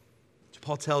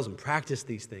 Paul tells him, practice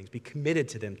these things, be committed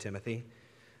to them, Timothy,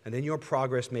 and then your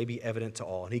progress may be evident to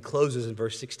all. And he closes in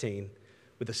verse 16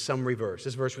 with a summary verse.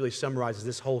 This verse really summarizes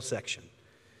this whole section.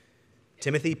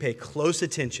 Timothy, pay close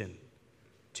attention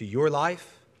to your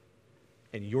life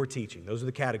and your teaching. Those are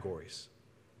the categories.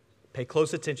 Pay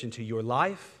close attention to your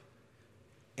life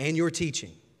and your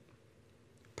teaching.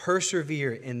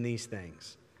 Persevere in these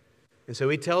things. And so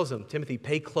he tells them, Timothy,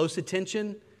 pay close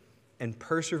attention and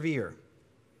persevere.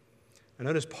 And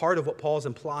notice part of what Paul's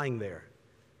implying there.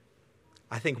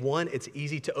 I think, one, it's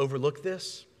easy to overlook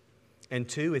this, and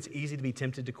two, it's easy to be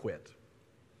tempted to quit.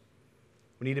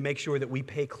 We need to make sure that we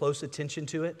pay close attention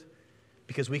to it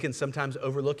because we can sometimes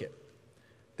overlook it.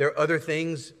 There are other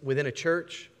things within a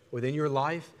church, within your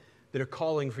life, that are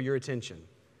calling for your attention.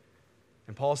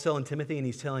 And Paul's telling Timothy, and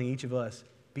he's telling each of us,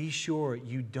 be sure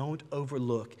you don't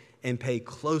overlook and pay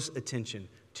close attention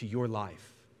to your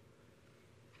life.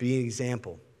 Be an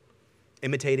example,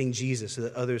 imitating Jesus so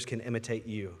that others can imitate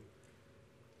you.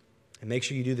 And make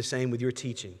sure you do the same with your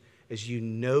teaching. As you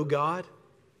know God,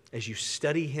 as you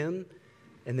study Him,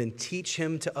 and then teach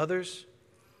Him to others,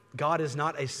 God is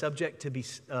not a subject to be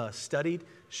studied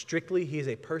strictly. He is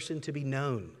a person to be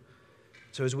known.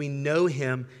 So as we know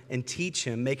Him and teach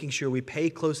Him, making sure we pay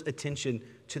close attention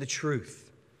to the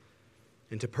truth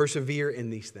and to persevere in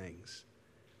these things,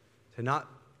 to not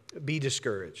be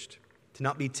discouraged, to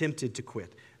not be tempted to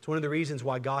quit. It's one of the reasons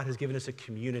why God has given us a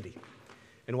community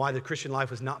and why the Christian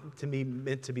life was not to be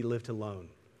meant to be lived alone,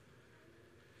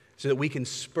 so that we can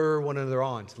spur one another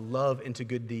on to love and to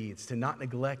good deeds, to not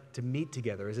neglect to meet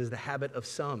together, as is the habit of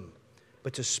some,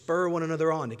 but to spur one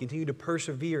another on, to continue to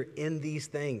persevere in these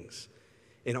things,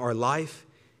 in our life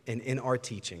and in our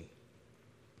teaching.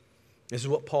 This is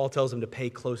what Paul tells them to pay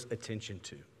close attention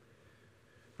to.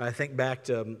 I think back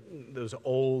to those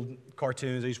old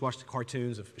cartoons. I used to watch the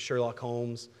cartoons of Sherlock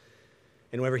Holmes.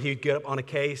 And whenever he'd get up on a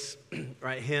case,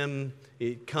 right,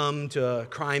 he'd come to a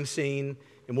crime scene,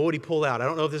 and what would he pull out? I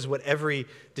don't know if this is what every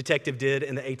detective did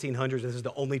in the 1800s. This is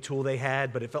the only tool they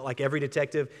had, but it felt like every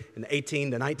detective in the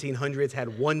 1900s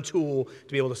had one tool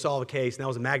to be able to solve a case, and that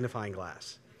was a magnifying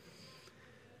glass.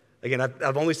 Again,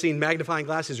 I've only seen magnifying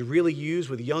glasses really used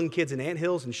with young kids in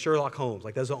anthills and Sherlock Holmes.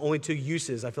 Like, those are the only two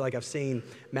uses I feel like I've seen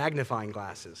magnifying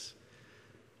glasses.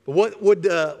 But what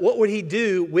would he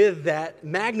do with that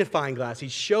magnifying glass?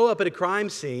 He'd show up at a crime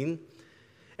scene,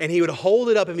 and he would hold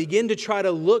it up and begin to try to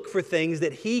look for things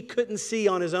that he couldn't see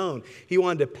on his own. He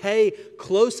wanted to pay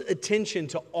close attention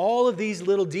to all of these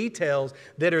little details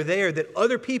that are there that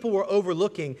other people were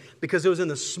overlooking, because it was in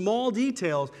the small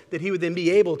details that he would then be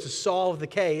able to solve the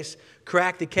case,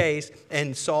 crack the case,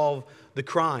 and solve the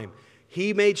crime.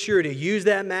 He made sure to use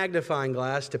that magnifying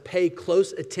glass to pay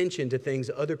close attention to things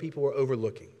that other people were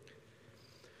overlooking.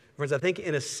 Friends, I think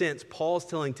in a sense, Paul's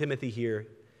telling Timothy here,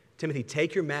 Timothy,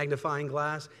 take your magnifying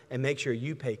glass and make sure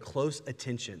you pay close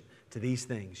attention to these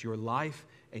things, your life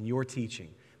and your teaching,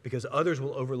 because others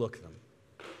will overlook them.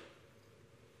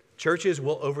 Churches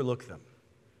will overlook them.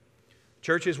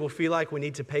 Churches will feel like we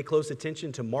need to pay close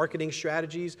attention to marketing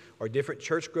strategies or different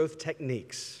church growth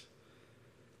techniques.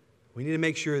 We need to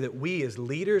make sure that we as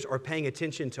leaders are paying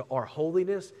attention to our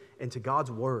holiness and to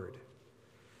God's word,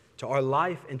 to our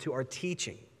life and to our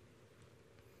teaching.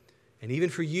 And even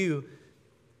for you,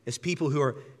 as people who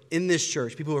are in this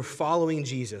church, people who are following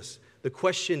Jesus, the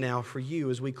question now for you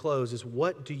as we close is,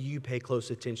 what do you pay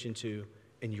close attention to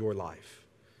in your life?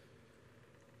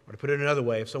 Or to put it another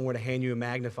way, if someone were to hand you a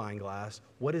magnifying glass,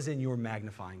 what is in your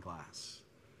magnifying glass?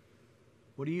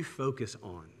 What do you focus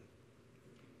on?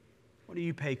 What do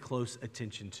you pay close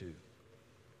attention to?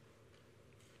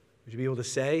 Would you be able to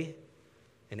say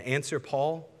and answer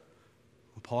Paul?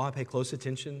 Well, Paul, I pay close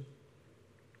attention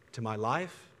to my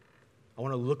life. I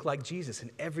want to look like Jesus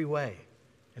in every way.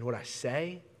 In what I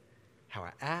say, how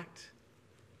I act,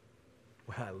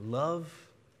 what I love,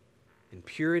 in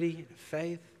purity and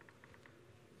faith.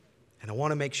 And I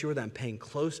want to make sure that I'm paying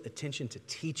close attention to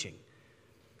teaching.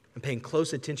 I'm paying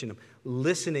close attention. I'm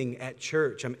listening at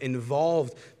church. I'm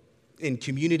involved in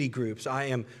community groups. I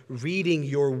am reading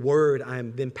your word. I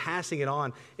am then passing it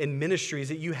on in ministries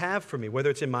that you have for me,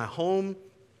 whether it's in my home,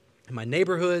 in my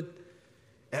neighborhood,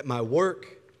 at my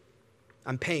work.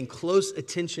 I'm paying close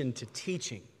attention to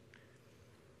teaching.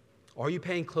 Are you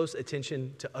paying close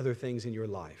attention to other things in your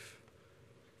life?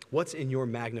 What's in your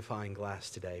magnifying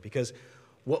glass today? Because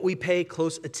what we pay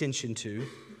close attention to,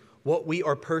 what we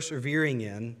are persevering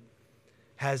in,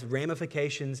 has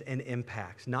ramifications and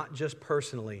impacts, not just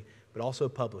personally, but also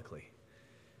publicly.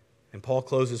 And Paul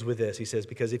closes with this. He says,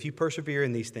 because if you persevere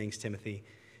in these things, Timothy,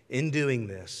 in doing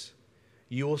this,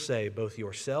 you will save both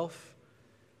yourself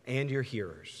and your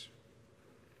hearers.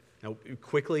 Now,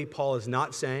 quickly, Paul is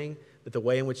not saying that the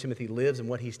way in which Timothy lives and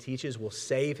what he teaches will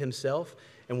save himself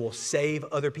and will save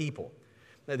other people.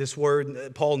 Now, this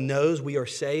word, Paul knows we are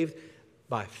saved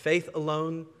by faith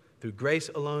alone, through grace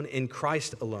alone, in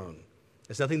Christ alone.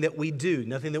 There's nothing that we do,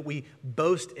 nothing that we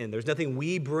boast in. There's nothing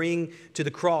we bring to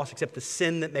the cross except the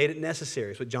sin that made it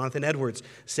necessary. It's what Jonathan Edwards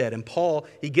said. And Paul,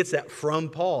 he gets that from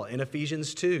Paul in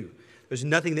Ephesians 2. There's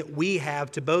nothing that we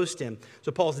have to boast in.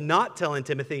 So Paul's not telling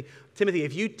Timothy,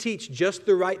 if you teach just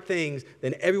the right things,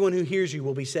 then everyone who hears you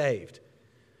will be saved.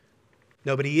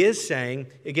 No, but he is saying,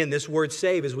 again, this word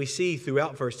save, as we see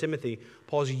throughout 1 Timothy,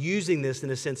 Paul's using this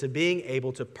in a sense of being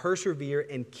able to persevere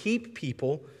and keep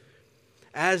people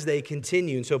as they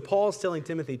continue. And so Paul's telling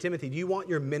Timothy, do you want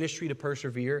your ministry to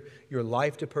persevere, your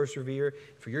life to persevere,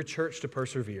 for your church to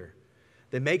persevere?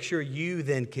 Then make sure you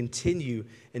then continue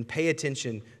and pay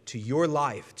attention to your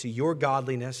life, to your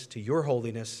godliness, to your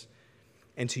holiness,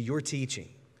 and to your teaching.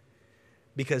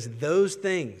 Because those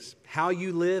things, how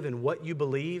you live and what you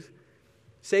believe,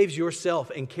 saves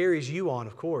yourself and carries you on,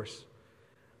 of course.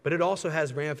 But it also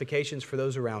has ramifications for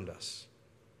those around us.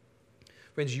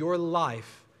 Friends, your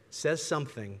life says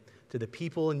something to the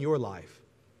people in your life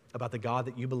about the God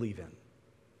that you believe in.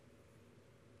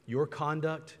 Your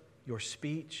conduct, your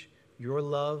speech, your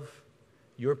love,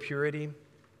 your purity,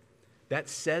 that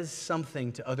says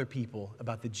something to other people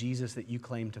about the Jesus that you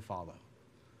claim to follow.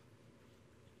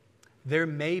 There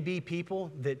may be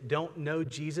people that don't know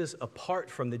Jesus apart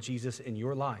from the Jesus in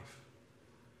your life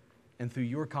and through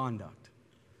your conduct.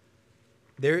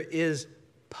 There is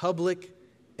public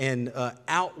and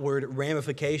outward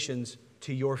ramifications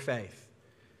to your faith.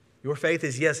 Your faith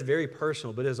is, yes, very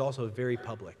personal, but it is also very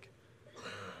public.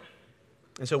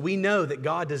 And so we know that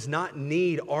God does not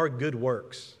need our good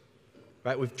works.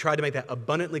 Right? We've tried to make that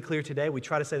abundantly clear today. We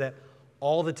try to say that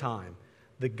all the time.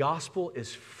 The gospel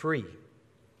is free.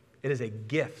 It is a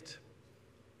gift.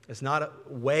 It's not a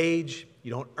wage.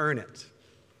 You don't earn it.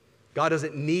 God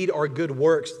doesn't need our good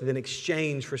works to then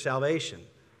exchange for salvation.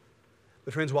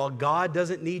 But friends, while God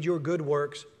doesn't need your good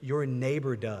works, your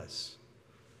neighbor does.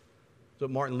 That's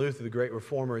what Martin Luther, the great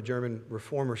reformer, a German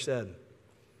reformer, said.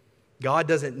 God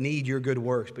doesn't need your good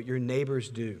works, but your neighbors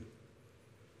do.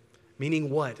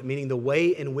 Meaning what? Meaning the way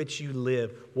in which you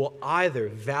live will either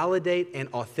validate and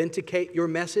authenticate your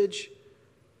message,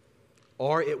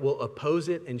 or it will oppose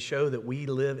it and show that we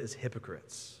live as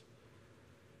hypocrites.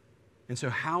 And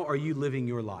so how are you living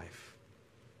your life?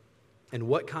 And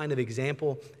what kind of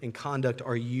example and conduct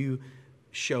are you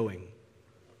showing?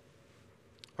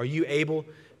 Are you able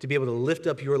to be able to lift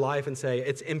up your life and say,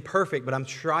 it's imperfect, but I'm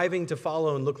striving to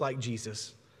follow and look like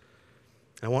Jesus.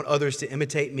 I want others to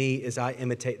imitate me as I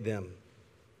imitate them.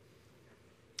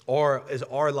 Or is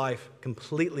our life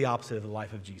completely opposite of the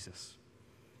life of Jesus?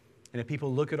 And if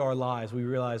people look at our lives, we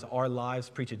realize our lives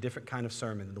preach a different kind of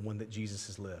sermon than the one that Jesus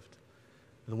has lived,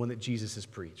 than the one that Jesus has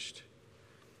preached.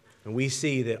 And we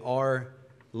see that our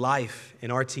life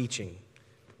and our teaching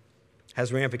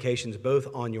has ramifications both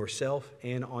on yourself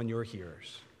and on your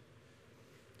hearers.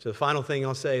 So the final thing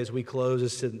I'll say as we close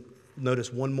is to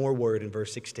notice one more word in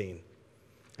verse 16,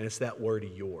 and it's that word,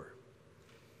 your.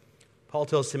 Paul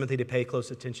tells Timothy to pay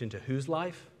close attention to whose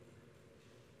life?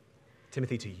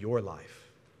 Timothy, to your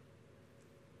life.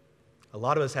 A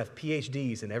lot of us have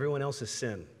PhDs in everyone else's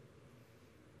sin,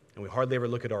 and we hardly ever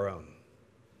look at our own.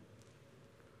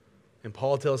 And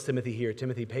Paul tells Timothy here,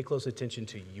 Timothy, pay close attention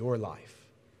to your life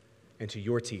and to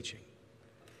your teaching.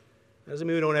 That doesn't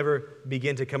mean we don't ever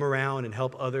begin to come around and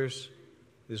help others.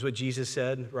 This is what Jesus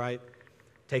said, right?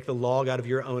 Take the log out of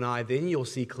your own eye, then you'll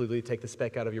see clearly. Take the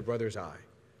speck out of your brother's eye.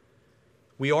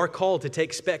 We are called to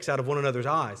take specks out of one another's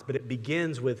eyes, but it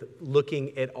begins with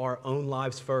looking at our own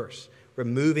lives first,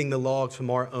 removing the logs from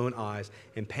our own eyes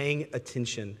and paying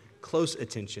attention, close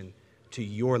attention to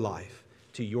your life,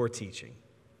 to your teaching.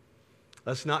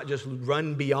 Let's not just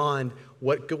run beyond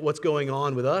what's going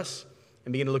on with us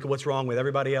and begin to look at what's wrong with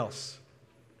everybody else.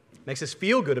 It makes us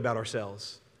feel good about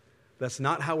ourselves. That's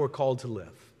not how we're called to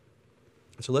live.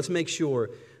 So let's make sure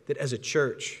that as a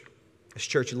church, as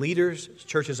church leaders, as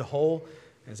church as a whole,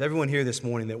 as everyone here this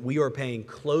morning, that we are paying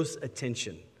close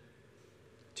attention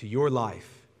to your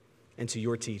life and to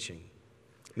your teaching,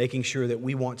 making sure that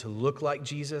we want to look like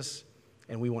Jesus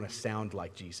and we want to sound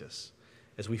like Jesus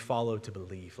as we follow to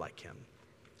believe like him.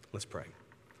 Let's pray.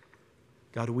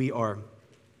 God, we are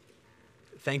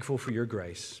thankful for your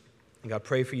grace. And God,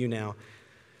 pray for you now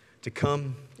to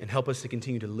come and help us to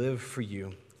continue to live for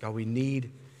you. God, we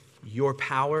need your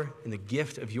power and the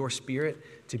gift of your Spirit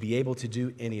to be able to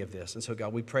do any of this. And so,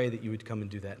 God, we pray that you would come and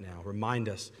do that now. Remind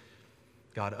us,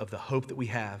 God, of the hope that we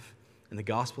have in the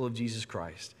gospel of Jesus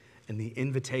Christ and the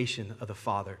invitation of the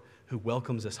Father who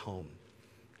welcomes us home.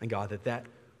 And God, that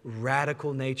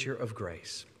radical nature of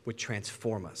grace would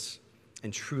transform us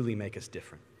and truly make us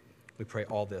different. We pray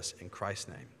all this in Christ's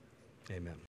name.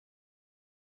 Amen.